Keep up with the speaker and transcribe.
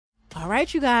All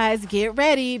right, you guys, get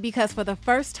ready because for the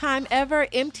first time ever,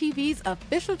 MTV's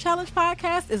official Challenge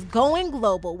podcast is going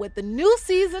global with the new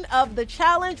season of the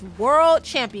Challenge World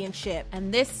Championship.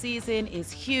 And this season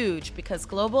is huge because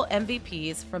global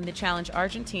MVPs from the Challenge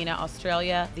Argentina,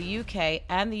 Australia, the UK,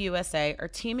 and the USA are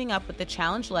teaming up with the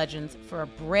Challenge Legends for a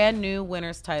brand new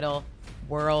winner's title,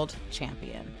 World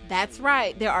Champion. That's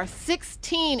right. There are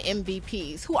 16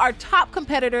 MVPs who are top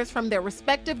competitors from their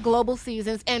respective global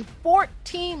seasons and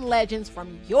 14 legends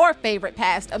from your favorite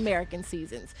past American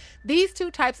seasons. These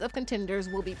two types of contenders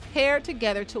will be paired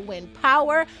together to win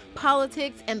power,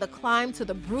 politics, and the climb to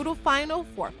the brutal final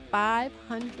for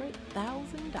 $500,000.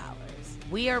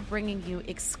 We are bringing you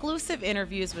exclusive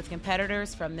interviews with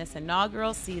competitors from this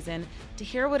inaugural season to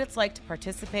hear what it's like to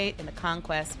participate in the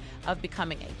conquest of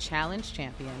becoming a challenge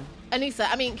champion.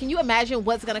 Anissa, can you imagine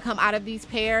what's going to come out of these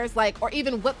pairs? Or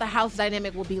even what the house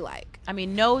dynamic will be like?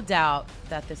 No doubt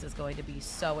that this is going to be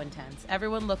so intense.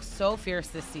 Everyone looks so fierce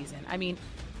this season.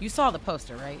 You saw the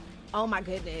poster, right? Oh my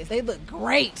goodness. They look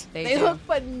great. They look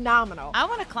phenomenal. I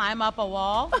want to climb up a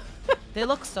wall. They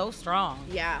look so strong.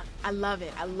 Yeah, I love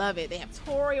it. They have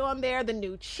Tori on there, the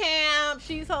new champ.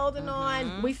 She's holding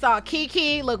on. We saw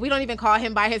Kiki. Look, we don't even call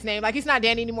him by his name. He's not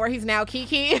Danny anymore. He's now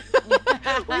Kiki.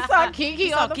 We saw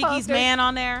Kiki on the Kiki's poster. man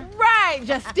on there. Right.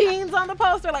 Justine's on the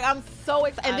poster. I'm so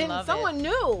excited. And then someone it.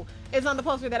 new is on the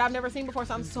poster that I've never seen before,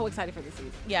 so I'm so excited for this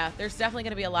season. Yeah, there's definitely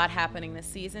going to be a lot happening this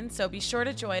season, so be sure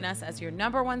to join us as your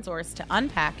number one source to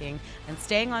unpacking and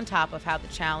staying on top of how the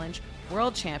Challenge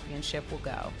World Championship will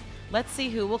go. Let's see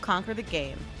who will conquer the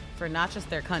game for not just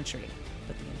their country,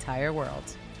 but the entire world.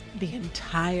 The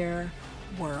entire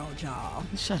world, y'all.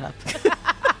 Shut up.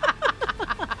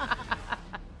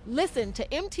 Listen to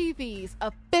MTV's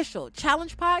official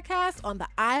Challenge podcast on the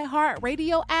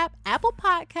iHeartRadio app, Apple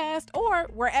Podcast, or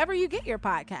wherever you get your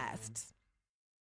podcasts.